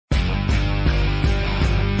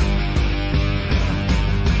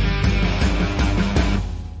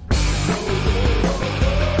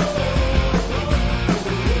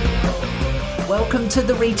welcome to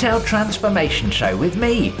the Retail Transformation Show with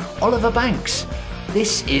me, Oliver Banks.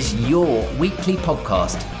 This is your weekly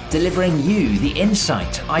podcast delivering you the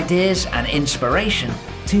insight, ideas and inspiration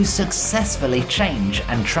to successfully change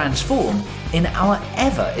and transform in our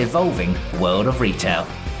ever-evolving world of retail.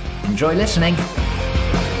 Enjoy listening.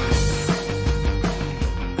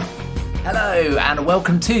 Hello and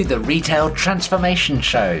welcome to the Retail Transformation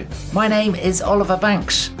Show. My name is Oliver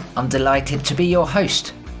Banks. I'm delighted to be your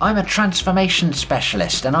host. I'm a transformation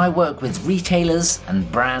specialist and I work with retailers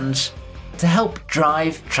and brands to help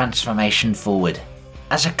drive transformation forward.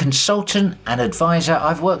 As a consultant and advisor,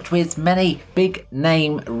 I've worked with many big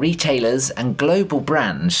name retailers and global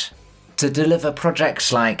brands to deliver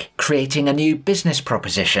projects like creating a new business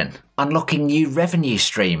proposition, unlocking new revenue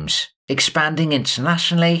streams, expanding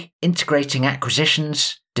internationally, integrating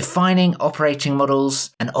acquisitions, defining operating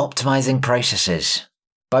models, and optimizing processes.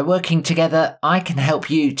 By working together, I can help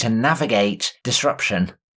you to navigate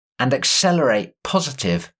disruption and accelerate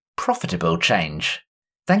positive, profitable change.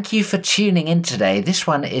 Thank you for tuning in today. This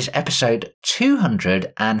one is episode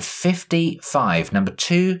 255, number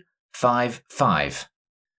 255.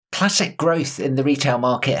 Classic growth in the retail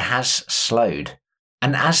market has slowed.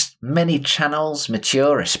 And as many channels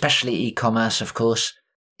mature, especially e-commerce, of course,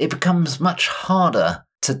 it becomes much harder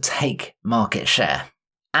to take market share.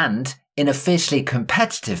 And in a fiercely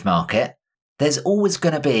competitive market, there's always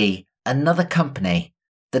going to be another company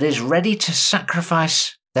that is ready to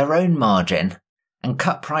sacrifice their own margin and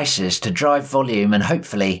cut prices to drive volume and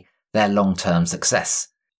hopefully their long-term success.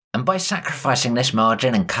 And by sacrificing this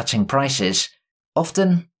margin and cutting prices,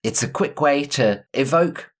 often it's a quick way to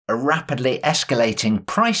evoke a rapidly escalating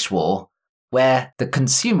price war where the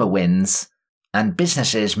consumer wins and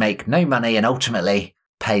businesses make no money and ultimately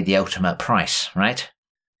pay the ultimate price, right?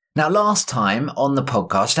 Now, last time on the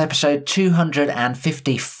podcast, episode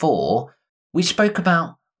 254, we spoke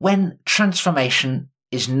about when transformation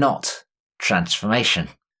is not transformation.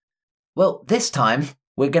 Well, this time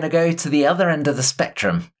we're going to go to the other end of the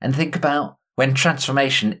spectrum and think about when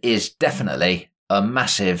transformation is definitely a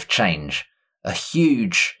massive change, a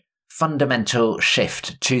huge fundamental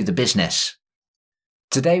shift to the business.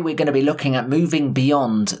 Today we're going to be looking at moving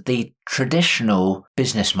beyond the traditional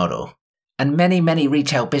business model. And many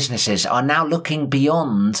retail businesses are now looking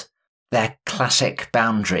beyond their classic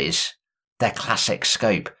boundaries, their classic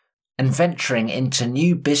scope, and venturing into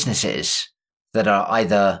new businesses that are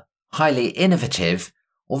either highly innovative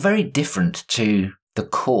or very different to the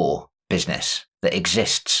core business that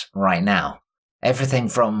exists right now. Everything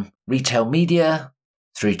from retail media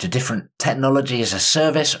through to different technology as a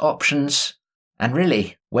service options, and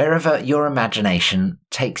really wherever your imagination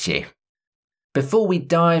takes you. Before we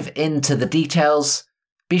dive into the details,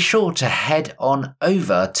 be sure to head on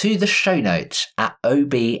over to the show notes at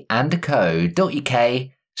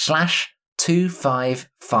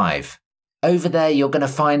obandco.uk/255. Over there, you're going to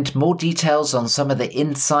find more details on some of the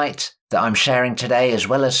insight that I'm sharing today, as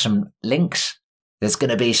well as some links. There's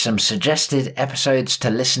going to be some suggested episodes to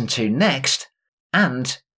listen to next.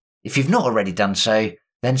 And if you've not already done so,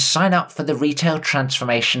 then sign up for the Retail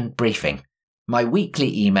Transformation Briefing, my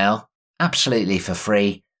weekly email, absolutely for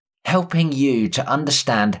free, helping you to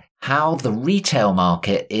understand how the retail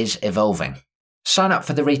market is evolving. Sign up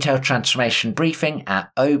for the Retail Transformation Briefing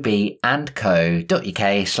at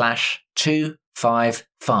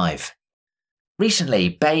obandco.uk/255. Recently,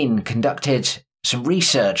 Bain conducted some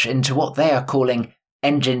research into what they are calling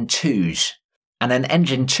Engine 2s. And an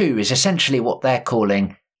Engine 2 is essentially what they're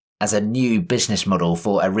calling as a new business model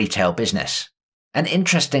for a retail business. And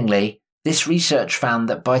interestingly, this research found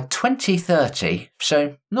that by 2030,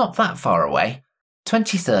 so not that far away,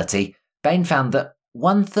 2030, Bain found that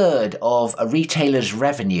 1/3 of a retailer's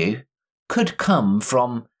revenue could come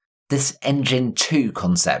from this Engine 2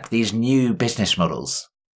 concept, these new business models.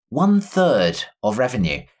 1/3 of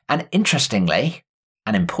revenue. And interestingly,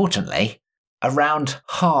 and importantly, around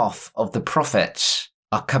half of the profits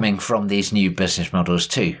are coming from these new business models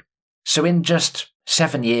too. So in just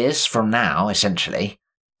 7 years from now, essentially,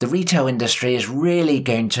 the retail industry is really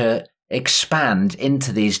going to expand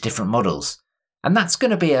into these different models. And that's going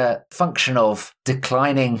to be a function of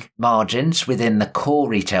declining margins within the core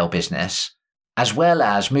retail business, as well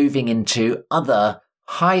as moving into other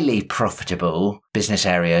highly profitable business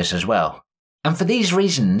areas as well. And for these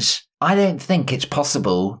reasons, I don't think it's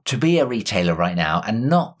possible to be a retailer right now and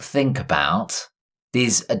not think about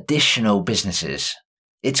these additional businesses.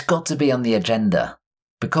 It's got to be on the agenda.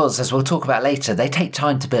 Because, as we'll talk about later, they take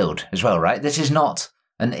time to build as well, right? This is not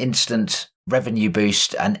an instant revenue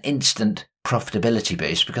boost, an instant profitability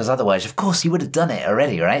boost, because otherwise, of course, you would have done it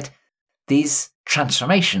already, right? These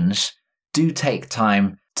transformations do take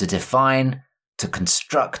time to define, to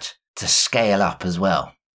construct, to scale up as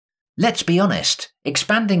well. Let's be honest,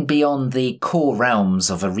 expanding beyond the core realms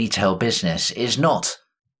of a retail business is not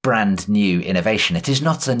brand new innovation. It is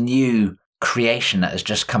not a new creation that has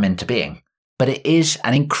just come into being, but it is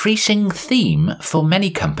an increasing theme for many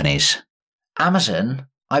companies. Amazon,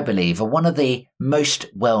 I believe, are one of the most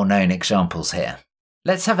well-known examples here.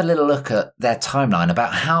 Let's have a little look at their timeline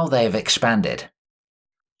about how they have expanded.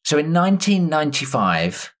 So in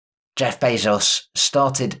 1995, Jeff Bezos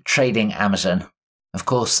started trading Amazon, of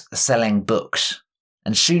course, selling books,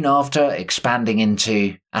 and soon after expanding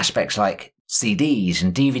into aspects like CDs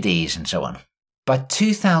and DVDs and so on. By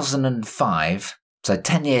 2005, so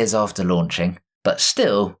 10 years after launching, but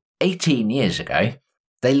still 18 years ago,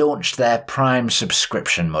 they launched their Prime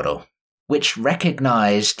subscription model, which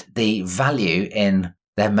recognized the value in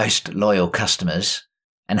their most loyal customers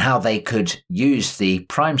and how they could use the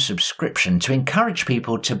Prime subscription to encourage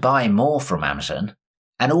people to buy more from Amazon.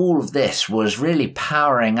 And all of this was really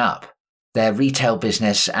powering up their retail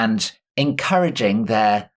business and encouraging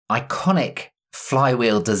their iconic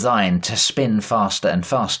flywheel design to spin faster and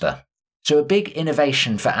faster. So a big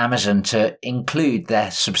innovation for Amazon to include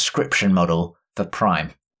their subscription model for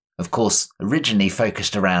Prime. Of course, originally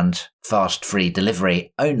focused around fast free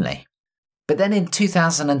delivery only. But then in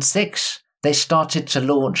 2006, they started to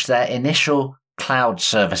launch their initial cloud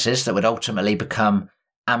services that would ultimately become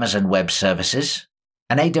Amazon Web Services.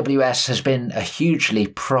 And AWS has been a hugely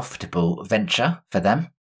profitable venture for them.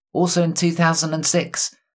 Also in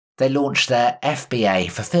 2006, they launched their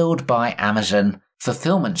FBA, Fulfilled by Amazon,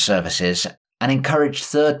 fulfillment services and encouraged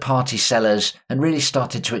third-party sellers and really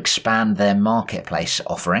started to expand their marketplace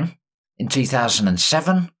offering. In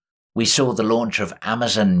 2007, we saw the launch of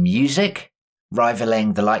Amazon Music,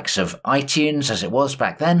 rivaling the likes of iTunes as it was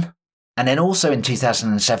back then. And then also in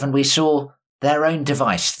 2007, we saw their own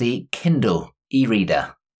device, the Kindle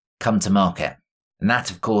e-reader, come to market. And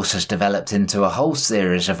that, of course, has developed into a whole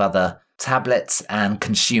series of other tablets and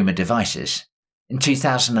consumer devices. In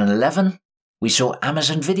 2011, we saw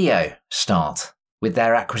Amazon Video start with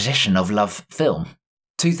their acquisition of Love Film.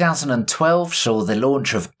 2012 saw the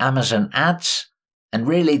launch of Amazon Ads and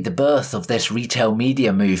really the birth of this retail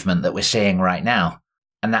media movement that we're seeing right now.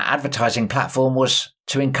 And that advertising platform was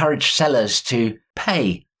to encourage sellers to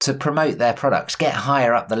pay to promote their products, get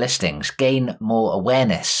higher up the listings, gain more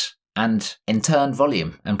awareness, and in turn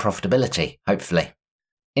volume and profitability, hopefully.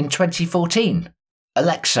 In 2014,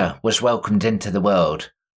 Alexa was welcomed into the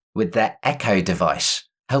world with their Echo device,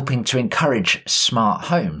 helping to encourage smart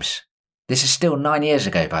homes. This is still 9 years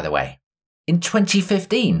ago, by the way. In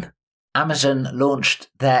 2015, Amazon launched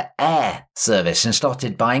their Air service and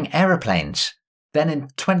started buying aeroplanes. Then in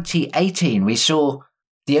 2018, we saw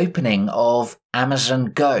the opening of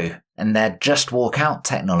Amazon Go and their Just Walk Out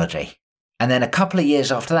technology. And then a couple of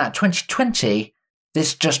years after that, 2020,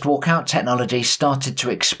 this Just Walk Out technology started to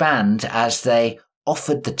expand as they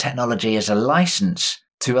offered the technology as a license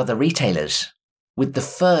to other retailers, with the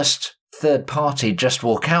first third-party Just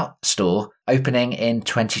Walk Out store opening in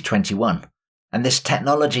 2021. And this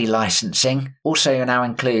technology licensing also now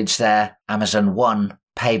includes their Amazon One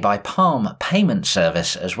Pay by Palm payment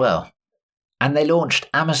service as well. And they launched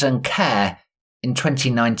Amazon Care in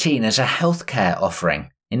 2019 as a healthcare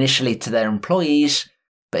offering, initially to their employees,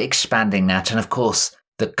 but expanding that. And of course,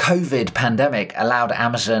 the COVID pandemic allowed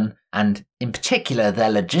Amazon, and in particular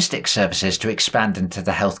their logistics services, to expand into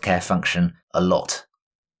the healthcare function a lot.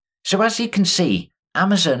 So as you can see,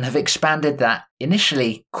 Amazon have expanded that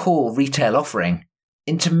initially core retail offering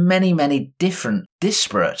into many, many different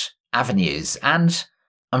disparate avenues. And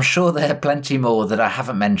I'm sure there are plenty more that I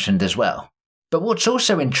haven't mentioned as well. But what's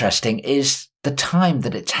also interesting is the time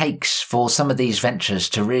that it takes for some of these ventures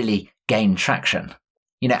to really gain traction.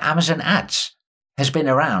 You know, Amazon Ads has been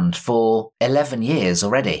around for 11 years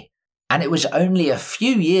already. And it was only a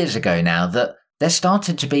few years ago now that there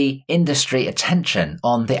started to be industry attention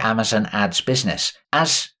on the Amazon Ads business,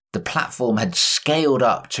 as the platform had scaled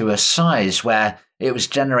up to a size where it was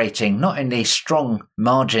generating not only strong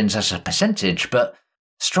margins as a percentage, but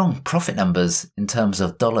strong profit numbers in terms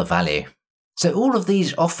of dollar value. So all of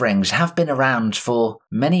these offerings have been around for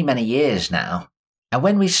many, many years now. And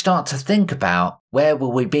when we start to think about where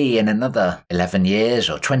will we be in another 11 years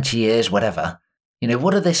or 20 years, whatever, you know,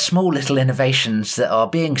 what are the small little innovations that are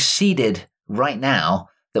being seeded right now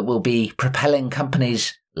that will be propelling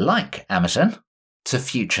companies like Amazon to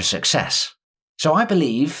future success? So I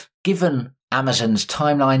believe, given Amazon's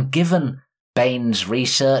timeline, given Bain's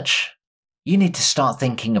research, you need to start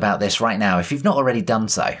thinking about this right now if you've not already done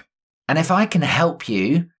so. And if I can help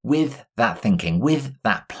you with that thinking, with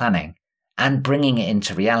that planning, and bringing it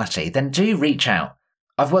into reality, then do reach out.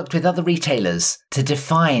 I've worked with other retailers to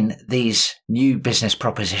define these new business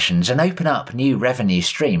propositions and open up new revenue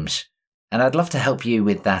streams. And I'd love to help you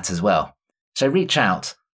with that as well. So reach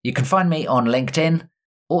out. You can find me on LinkedIn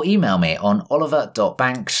or email me on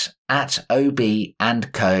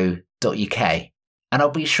oliver.banks@obandco.uk. And I'll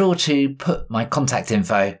be sure to put my contact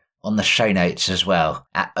info on the show notes as well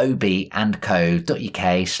at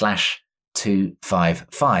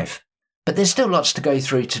obandco.uk/255. But there's still lots to go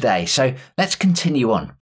through today, so let's continue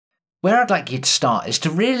on. Where I'd like you to start is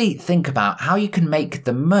to really think about how you can make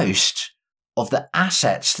the most of the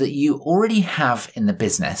assets that you already have in the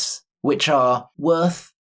business, which are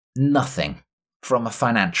worth nothing from a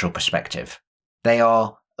financial perspective. They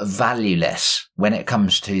are valueless when it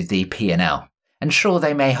comes to the P&L. And sure,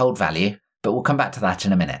 they may hold value, but we'll come back to that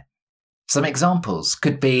in a minute. Some examples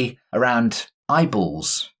could be around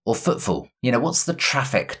eyeballs or footfall. What's the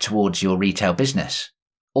traffic towards your retail business?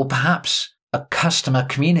 Or perhaps a customer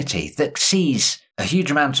community that sees a huge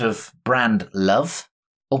amount of brand love.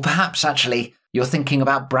 Or perhaps actually you're thinking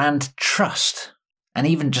about brand trust, and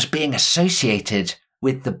even just being associated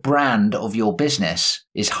with the brand of your business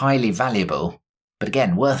is highly valuable, but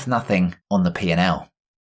again, worth nothing on the P&L.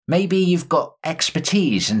 Maybe you've got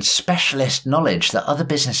expertise and specialist knowledge that other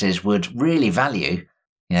businesses would really value,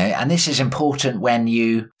 and this is important when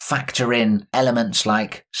you factor in elements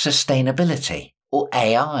like sustainability or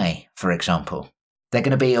AI, for example. They're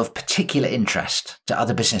going to be of particular interest to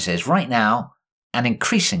other businesses right now and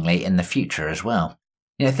increasingly in the future as well.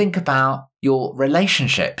 Think about your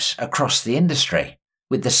relationships across the industry,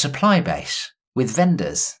 with the supply base, with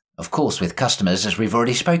vendors, of course with customers, as we've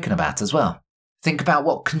already spoken about as well. Think about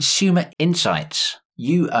what consumer insights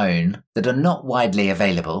you own that are not widely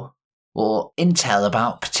available, or intel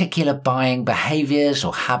about particular buying behaviours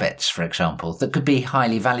or habits, for example, that could be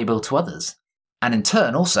highly valuable to others. And in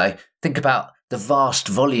turn, also, think about the vast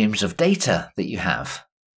volumes of data that you have.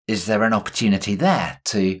 Is there an opportunity there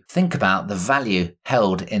to think about the value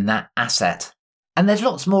held in that asset? And there's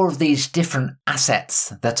lots more of these different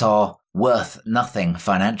assets that are worth nothing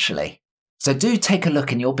financially. So do take a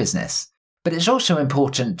look in your business. But it's also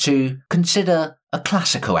important to consider a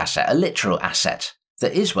classical asset, a literal asset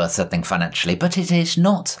that is worth something financially, but it is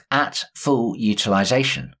not at full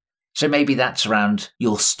utilisation. So maybe that's around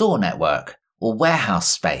your store network or warehouse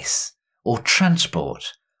space or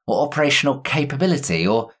transport or operational capability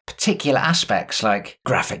or particular aspects like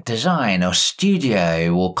graphic design or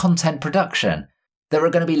studio or content production. There are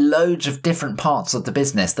going to be loads of different parts of the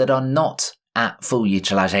business that are not at full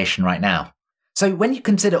utilisation right now. So when you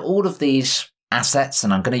consider all of these assets,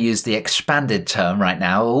 and I'm going to use the expanded term right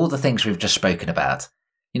now, all the things we've just spoken about,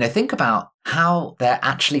 think about how they're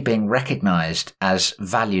actually being recognised as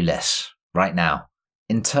valueless right now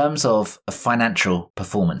in terms of a financial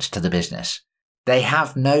performance to the business. They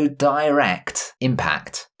have no direct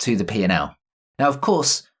impact to the P&L. Now, of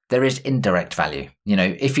course, there is indirect value.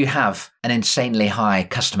 If you have an insanely high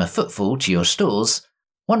customer footfall to your stores,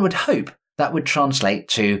 one would hope that would translate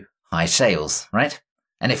to high sales, right?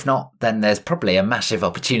 And if not, then there's probably a massive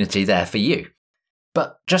opportunity there for you.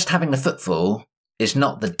 But just having the footfall is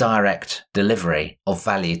not the direct delivery of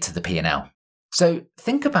value to the P&L. So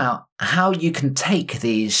think about how you can take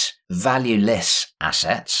these valueless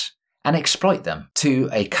assets and exploit them to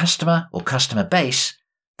a customer or customer base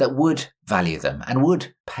that would value them and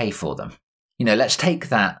would pay for them. Let's take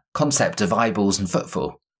that concept of eyeballs and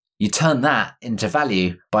footfall. You turn that into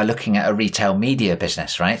value by looking at a retail media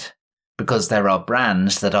business, right? Because there are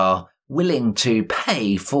brands that are willing to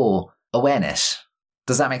pay for awareness.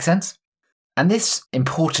 Does that make sense? And this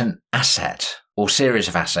important asset or series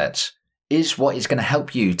of assets is what is going to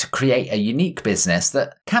help you to create a unique business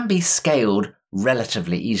that can be scaled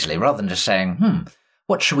relatively easily, rather than just saying,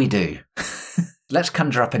 what should we do? Let's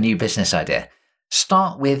conjure up a new business idea.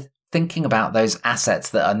 Start with thinking about those assets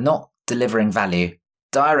that are not delivering value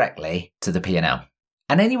directly to the P&L.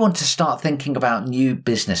 And then you want to start thinking about new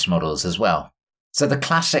business models as well. So the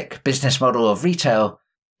classic business model of retail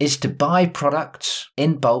is to buy products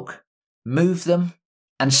in bulk, move them,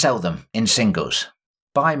 and sell them in singles.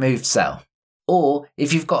 Buy, move, sell. Or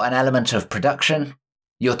if you've got an element of production,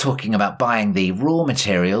 you're talking about buying the raw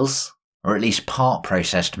materials, or at least part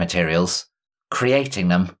processed materials, creating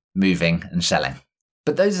them, moving, and selling.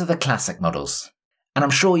 But those are the classic models. And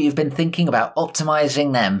I'm sure you've been thinking about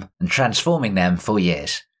optimizing them and transforming them for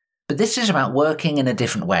years. But this is about working in a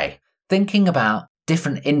different way, thinking about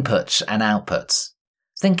different inputs and outputs,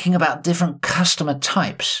 thinking about different customer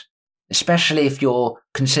types, especially if you're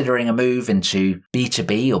considering a move into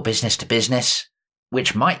B2B or business to business.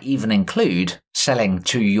 which might even include selling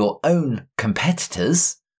to your own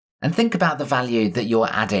competitors. And think about the value that you're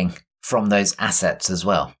adding from those assets as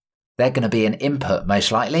well. They're going to be an input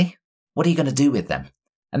most likely. What are you going to do with them?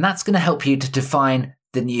 And that's going to help you to define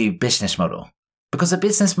the new business model. Because a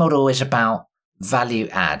business model is about value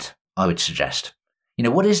add, I would suggest.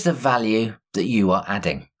 What is the value that you are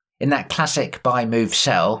adding? In that classic buy, move,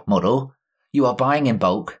 sell model, you are buying in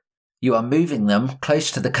bulk, you are moving them close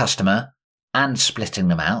to the customer and splitting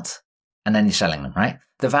them out, and then you're selling them, right?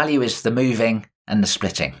 The value is the moving and the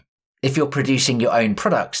splitting. If you're producing your own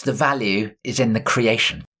products, the value is in the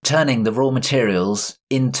creation, turning the raw materials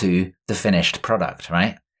into the finished product,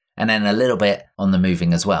 right? And then a little bit on the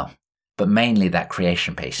moving as well, but mainly that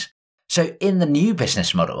creation piece. So in the new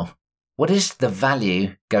business model, what is the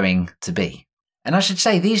value going to be? And I should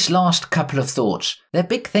say these last couple of thoughts, they're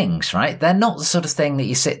big things, right? They're not the sort of thing that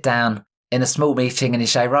you sit down in a small meeting and you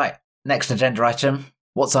say, right, next agenda item,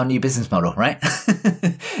 what's our new business model, right?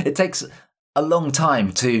 It takes a long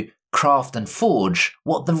time to craft and forge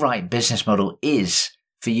what the right business model is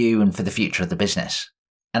for you and for the future of the business,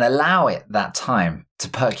 and allow it that time to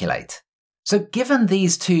percolate. So given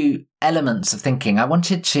these two elements of thinking, I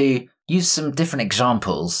wanted to use some different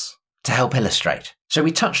examples to help illustrate. So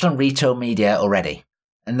we touched on retail media already,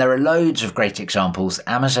 and there are loads of great examples.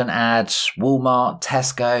 Amazon ads, Walmart,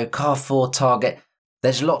 Tesco, Carrefour, Target.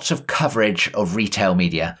 There's lots of coverage of retail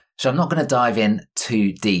media, so I'm not going to dive in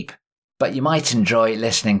too deep, but you might enjoy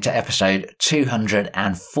listening to episode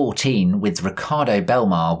 214 with Ricardo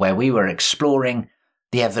Belmar, where we were exploring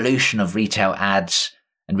the evolution of retail ads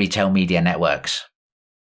and retail media networks.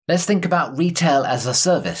 Let's think about retail as a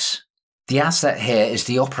service. The asset here is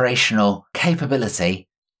the operational capability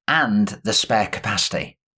and the spare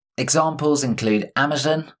capacity. Examples include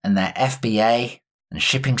Amazon and their FBA and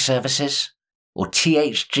shipping services, or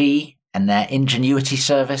THG and their Ingenuity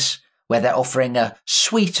service, where they're offering a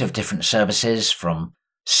suite of different services from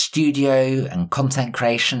studio and content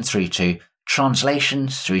creation through to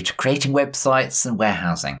translations, through to creating websites and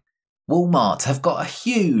warehousing. Walmart have got a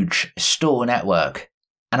huge store network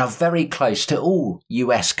and are very close to all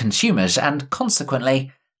US consumers, and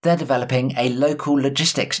consequently, they're developing a local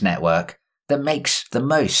logistics network that makes the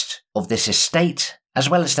most of this estate as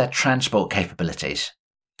well as their transport capabilities.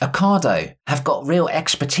 Ocado have got real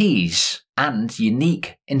expertise and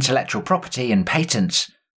unique intellectual property and patents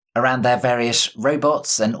around their various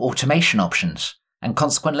robots and automation options, and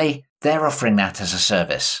consequently, they're offering that as a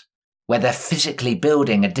service, where they're physically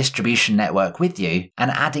building a distribution network with you and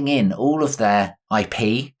adding in all of their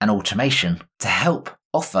IP and automation to help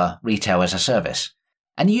offer retail as a service.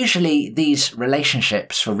 And usually these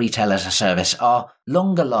relationships for retail as a service are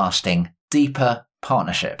longer lasting, deeper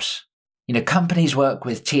partnerships. Companies work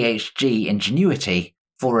with THG Ingenuity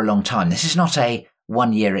for a long time. This is not a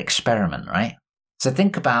 1-year experiment, right? So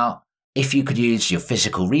think about if you could use your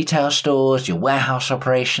physical retail stores, your warehouse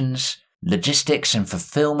operations, logistics and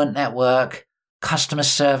fulfillment network, customer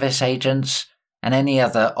service agents, and any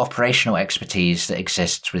other operational expertise that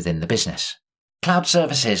exists within the business. Cloud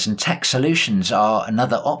services and tech solutions are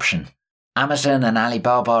another option. Amazon and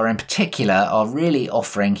Alibaba in particular are really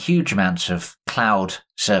offering huge amounts of cloud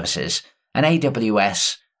services, and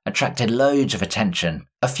AWS attracted loads of attention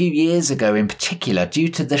a few years ago in particular due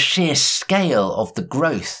to the sheer scale of the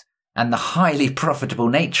growth and the highly profitable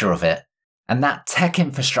nature of it. And that tech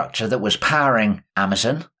infrastructure that was powering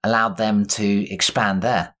Amazon allowed them to expand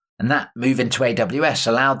there. And that move into AWS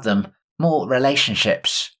allowed them more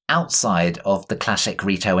relationships outside of the classic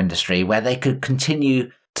retail industry where they could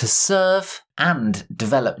continue to serve and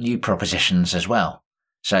develop new propositions as well.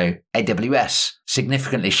 So AWS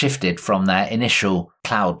significantly shifted from their initial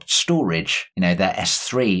cloud storage, their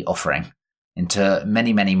S3 offering, into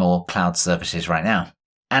many, many more cloud services right now.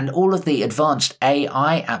 And all of the advanced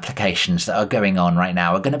AI applications that are going on right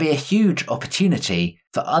now are going to be a huge opportunity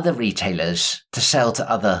for other retailers to sell to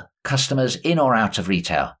other customers in or out of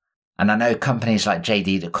retail. And I know companies like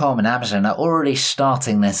JD.com and Amazon are already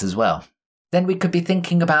starting this as well. Then we could be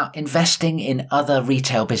thinking about investing in other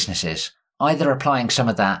retail businesses, either applying some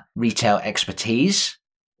of that retail expertise,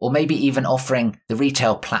 or maybe even offering the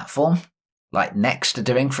retail platform, like Next are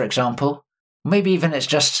doing, for example. Maybe even it's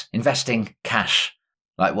just investing cash,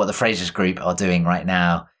 like what the Frasers Group are doing right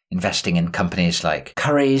now, investing in companies like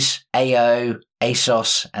Currys, AO,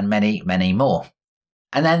 ASOS, and many, many more.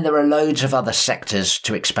 And then there are loads of other sectors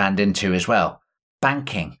to expand into as well.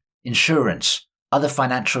 Banking, insurance, other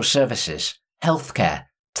financial services, healthcare,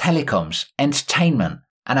 telecoms, entertainment,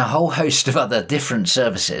 and a whole host of other different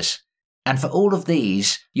services. And for all of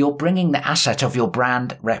these, you're bringing the asset of your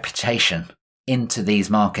brand reputation into these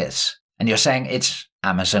markets. And you're saying it's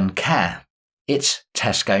Amazon Care, it's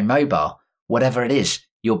Tesco Mobile, whatever it is,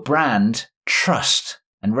 your brand trust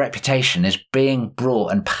and reputation is being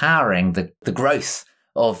brought and powering the growth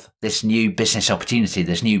of this new business opportunity,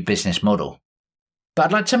 this new business model. But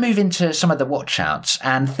I'd like to move into some of the watch outs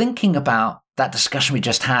and thinking about that discussion we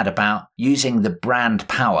just had about using the brand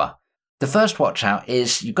power. The first watch out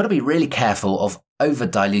is you've got to be really careful of over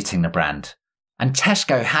diluting the brand. And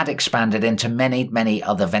Tesco had expanded into many, many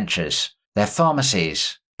other ventures. Their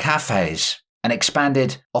pharmacies, cafes, an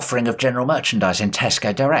expanded offering of general merchandise in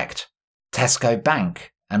Tesco Direct, Tesco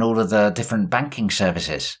Bank and all of the different banking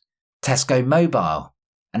services, Tesco Mobile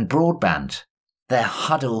and broadband, their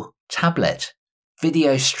Huddle tablet,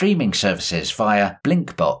 video streaming services via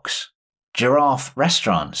Blinkbox, Giraffe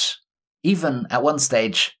restaurants, even at one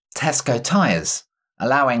stage Tesco tyres,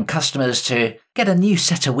 allowing customers to get a new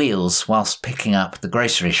set of wheels whilst picking up the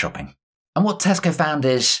grocery shopping. And what Tesco found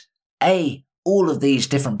is, A, all of these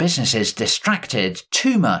different businesses distracted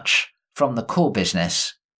too much from the core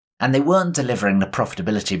business, and they weren't delivering the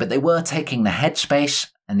profitability, but they were taking the headspace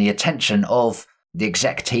and the attention of the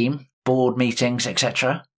exec team, board meetings,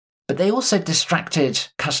 etc. But they also distracted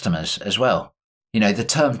customers as well. You know, the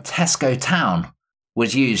term Tesco Town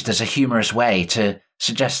was used as a humorous way to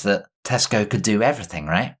suggest that Tesco could do everything,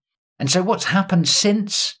 right? And so what's happened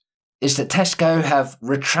since is that Tesco have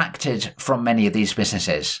retracted from many of these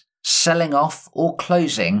businesses, selling off or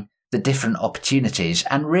closing the different opportunities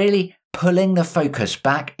and really pulling the focus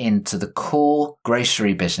back into the core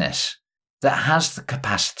grocery business that has the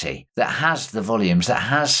capacity, that has the volumes, that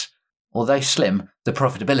has, although slim, the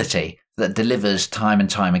profitability that delivers time and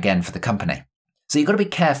time again for the company. So you've got to be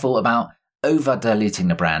careful about over diluting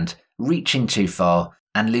the brand, reaching too far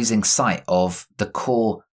and losing sight of the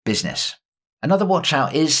core business. Another watch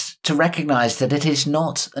out is to recognize that it is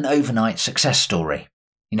not an overnight success story.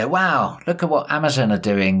 You know, wow, look at what Amazon are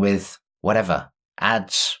doing with whatever,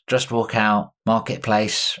 ads, Just Walk Out,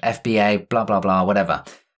 Marketplace, FBA, blah, blah, blah, whatever.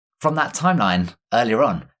 From that timeline earlier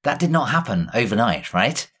on, that did not happen overnight,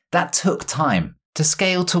 right? That took time to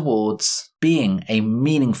scale towards being a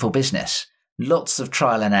meaningful business. Lots of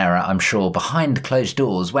trial and error, I'm sure, behind closed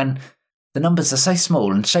doors when the numbers are so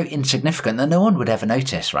small and so insignificant that no one would ever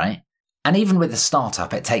notice, right? And even with a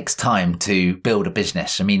startup, it takes time to build a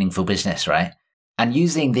business, a meaningful business, right? And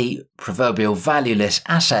using the proverbial valueless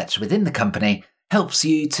assets within the company helps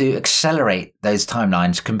you to accelerate those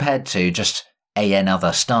timelines compared to just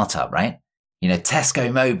another startup, right? You know,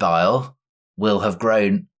 Tesco Mobile will have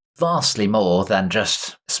grown vastly more than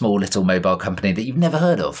just a small little mobile company that you've never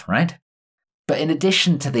heard of, right? But in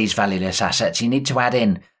addition to these valueless assets, you need to add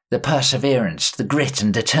in the perseverance, the grit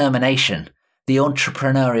and determination, the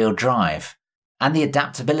entrepreneurial drive, and the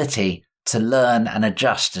adaptability to learn and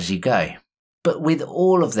adjust as you go. But with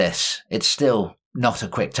all of this, it's still not a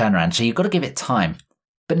quick turnaround, so you've got to give it time.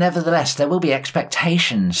 But nevertheless, there will be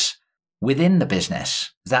expectations within the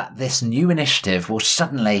business that this new initiative will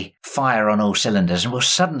suddenly fire on all cylinders and will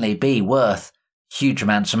suddenly be worth huge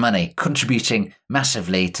amounts of money, contributing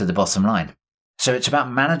massively to the bottom line. So it's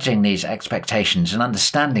about managing these expectations and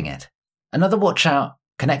understanding it. Another watch out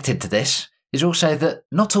connected to this is also that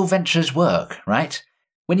not all ventures work, right?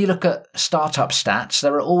 When you look at startup stats,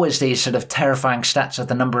 there are always these sort of terrifying stats of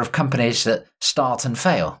the number of companies that start and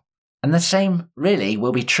fail. And the same really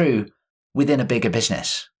will be true within a bigger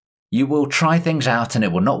business. You will try things out and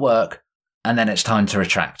it will not work, and then it's time to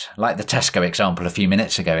retract, like the Tesco example a few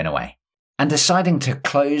minutes ago in a way. And deciding to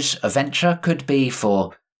close a venture could be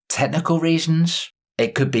for technical reasons,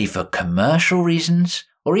 it could be for commercial reasons,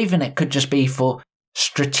 or even it could just be for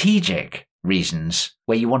strategic reasons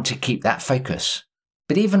where you want to keep that focus.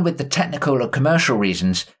 But even with the technical or commercial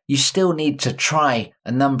reasons, you still need to try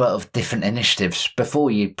a number of different initiatives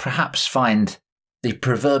before you perhaps find the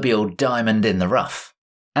proverbial diamond in the rough.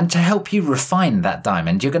 And to help you refine that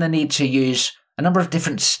diamond, you're going to need to use a number of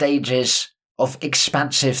different stages of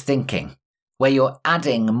expansive thinking, where you're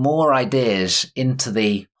adding more ideas into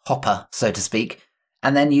the hopper, so to speak,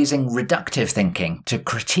 and then using reductive thinking to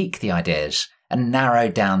critique the ideas and narrow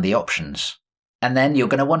down the options. And then you're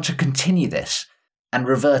going to want to continue this and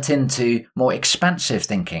revert into more expansive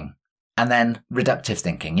thinking and then reductive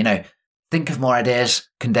thinking. You know, think of more ideas,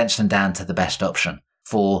 condense them down to the best option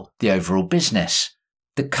for the overall business,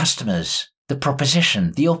 the customers, the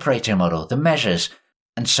proposition, the operating model, the measures,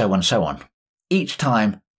 and so on, so on. Each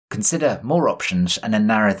time, consider more options and then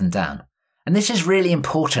narrow them down. And this is really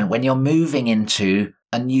important when you're moving into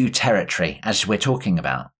a new territory, as we're talking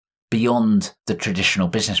about, beyond the traditional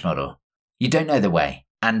business model. You don't know the way,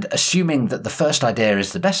 and assuming that the first idea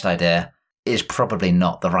is the best idea is probably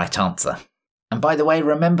not the right answer. And by the way,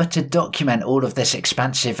 remember to document all of this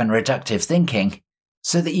expansive and reductive thinking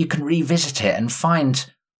so that you can revisit it and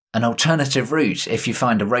find an alternative route if you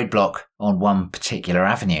find a roadblock on one particular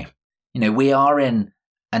avenue. We are in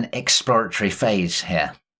an exploratory phase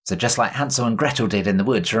here. So just like Hansel and Gretel did in the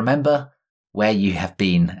woods, remember where you have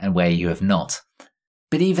been and where you have not.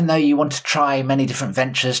 But even though you want to try many different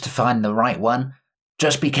ventures to find the right one,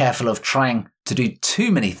 just be careful of trying to do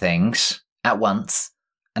too many things at once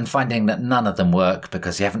and finding that none of them work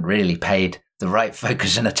because you haven't really paid the right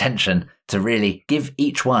focus and attention to really give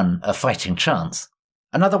each one a fighting chance.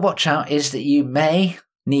 Another watch out is that you may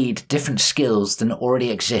need different skills than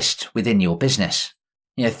already exist within your business.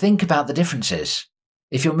 Think about the differences.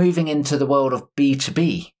 If you're moving into the world of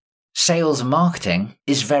B2B, sales and marketing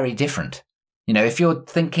is very different. If you're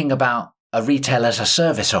thinking about a retail as a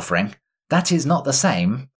service offering, that is not the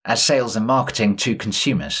same as sales and marketing to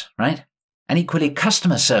consumers, right? And equally,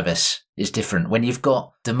 customer service is different when you've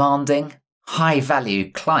got demanding,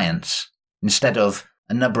 high-value clients instead of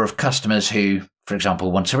a number of customers who, for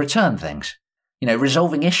example, want to return things.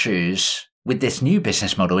 Resolving issues with this new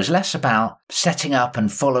business model is less about setting up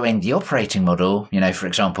and following the operating model, for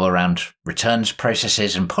example, around returns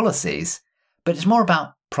processes and policies, but it's more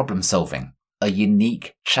about problem solving, a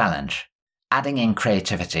unique challenge, adding in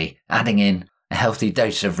creativity, adding in a healthy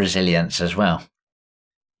dose of resilience as well.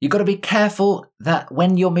 You've got to be careful that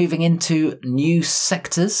when you're moving into new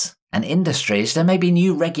sectors and industries, there may be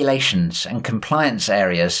new regulations and compliance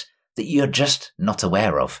areas that you're just not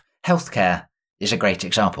aware of. Healthcare is a great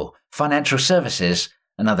example. Financial services,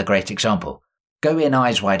 another great example. Go in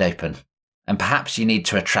eyes wide open. And perhaps you need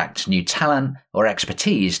to attract new talent or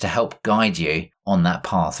expertise to help guide you on that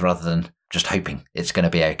path rather than just hoping it's going to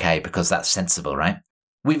be okay because that's sensible, right?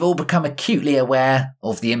 We've all become acutely aware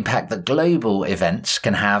of the impact that global events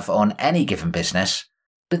can have on any given business,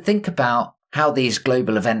 but think about how these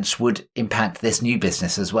global events would impact this new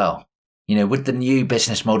business as well. Would the new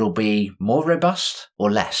business model be more robust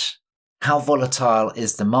or less? How volatile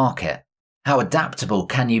is the market? How adaptable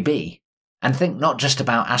can you be? And think not just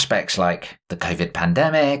about aspects like the COVID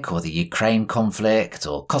pandemic or the Ukraine conflict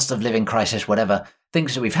or cost of living crisis, whatever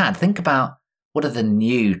things that we've had. Think about what are the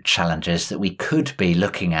new challenges that we could be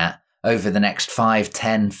looking at over the next 5,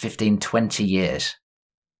 10, 15, 20 years.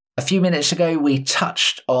 A few minutes ago, we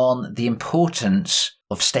touched on the importance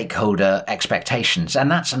of stakeholder expectations, and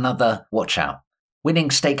that's another watch out. Winning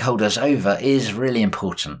stakeholders over is really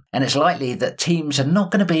important, and it's likely that teams are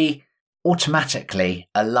not going to be automatically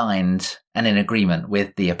aligned and in agreement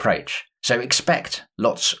with the approach. So expect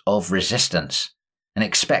lots of resistance and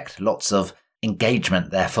expect lots of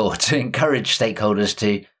engagement, therefore, to encourage stakeholders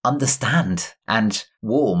to understand and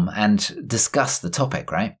warm and discuss the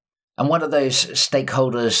topic, right? And one of those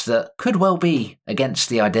stakeholders that could well be against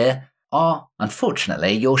the idea are,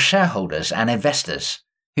 unfortunately, your shareholders and investors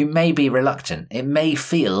who may be reluctant. It may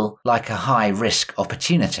feel like a high-risk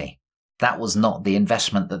opportunity. That was not the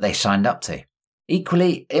investment that they signed up to.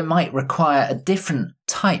 Equally, it might require a different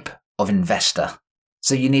type of investor.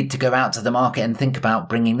 So you need to go out to the market and think about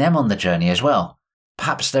bringing them on the journey as well.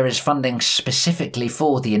 Perhaps there is funding specifically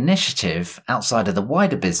for the initiative outside of the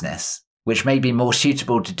wider business, which may be more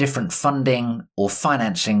suitable to different funding or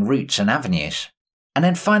financing routes and avenues. And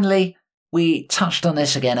then finally, we touched on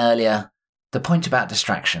this again earlier, the point about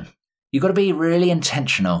distraction. You've got to be really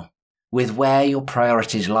intentional with where your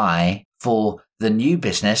priorities lie for the new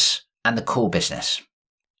business and the core business.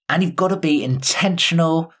 And you've got to be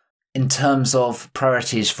intentional in terms of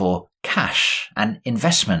priorities for cash and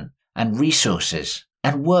investment and resources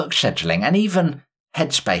and work scheduling and even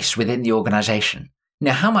headspace within the organization.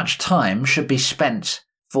 Now, how much time should be spent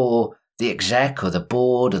for the exec or the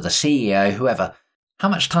board or the CEO, whoever? How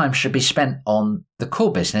much time should be spent on the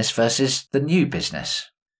core business versus the new business?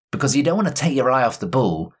 Because you don't want to take your eye off the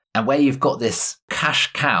ball, and where you've got this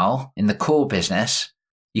cash cow in the core business,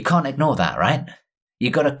 you can't ignore that, right?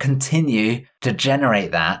 You've got to continue to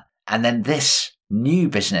generate that. And then this new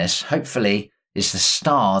business, hopefully, is the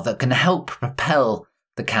star that can help propel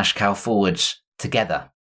the cash cow forwards together.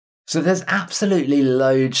 So there's absolutely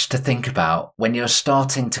loads to think about when you're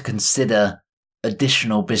starting to consider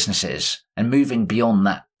additional businesses and moving beyond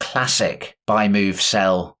that classic buy, move,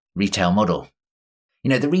 sell retail model.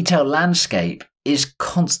 The retail landscape is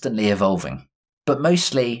constantly evolving, but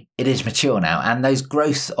mostly it is mature now, and those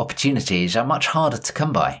growth opportunities are much harder to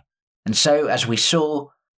come by. And so, as we saw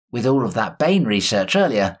with all of that Bain research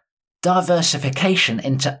earlier, diversification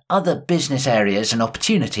into other business areas and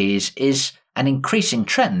opportunities is an increasing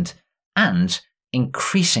trend and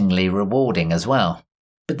increasingly rewarding as well.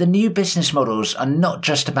 But the new business models are not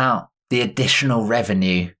just about the additional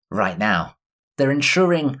revenue right now. they're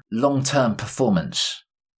ensuring long-term performance.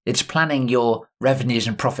 It's planning your revenues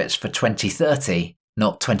and profits for 2030,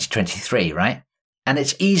 not 2023, right? And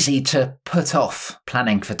it's easy to put off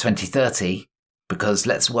planning for 2030 because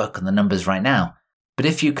let's work on the numbers right now. But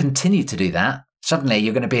if you continue to do that, suddenly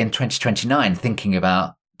you're going to be in 2029 thinking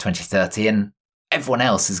about 2030, and everyone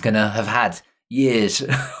else is going to have had years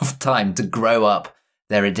of time to grow up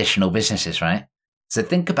their additional businesses, right? So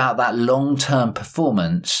think about that long-term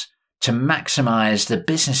performance to maximize the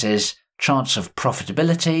business's chance of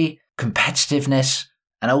profitability, competitiveness,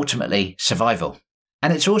 and ultimately survival.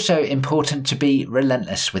 And it's also important to be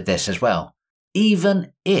relentless with this as well.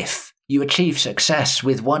 Even if you achieve success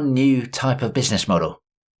with one new type of business model,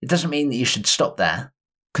 it doesn't mean that you should stop there.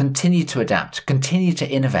 Continue to adapt, continue to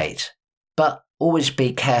innovate, but always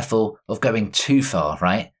be careful of going too far,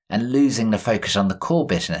 right? And losing the focus on the core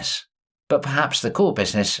business. But perhaps the core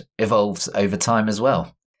business evolves over time as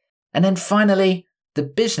well. And then finally, the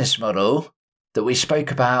business model that we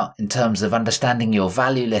spoke about in terms of understanding your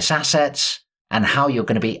valueless assets and how you're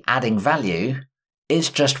going to be adding value is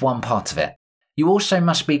just one part of it. You also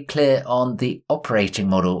must be clear on the operating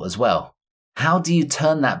model as well. How do you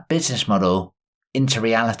turn that business model into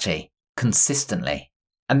reality consistently?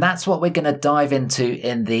 And that's what we're going to dive into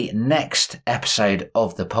in the next episode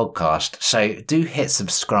of the podcast. So do hit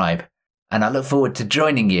subscribe. And I look forward to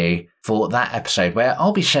joining you for that episode where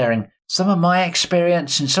I'll be sharing some of my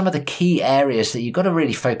experience and some of the key areas that you've got to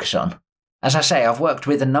really focus on. As I say, I've worked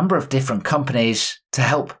with a number of different companies to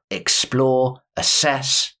help explore,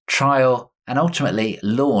 assess, trial, and ultimately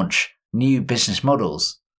launch new business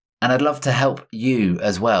models. And I'd love to help you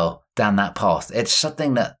as well down that path. It's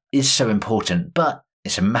something that is so important, but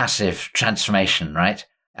it's a massive transformation, right?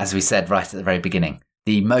 As we said right at the very beginning.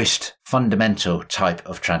 The most fundamental type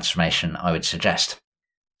of transformation, I would suggest.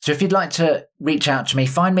 So if you'd like to reach out to me,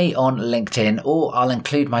 find me on LinkedIn, or I'll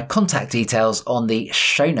include my contact details on the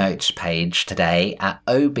show notes page today at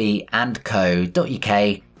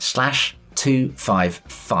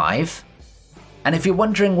obandco.uk/255. And if you're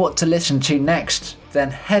wondering what to listen to next, then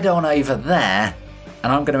head on over there,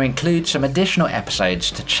 and I'm going to include some additional episodes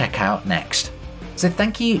to check out next. So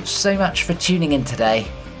thank you so much for tuning in today.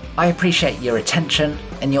 I appreciate your attention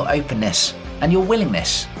and your openness and your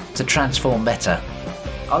willingness to transform better.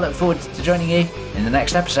 I'll look forward to joining you in the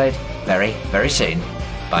next episode very, very soon.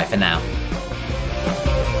 Bye for now.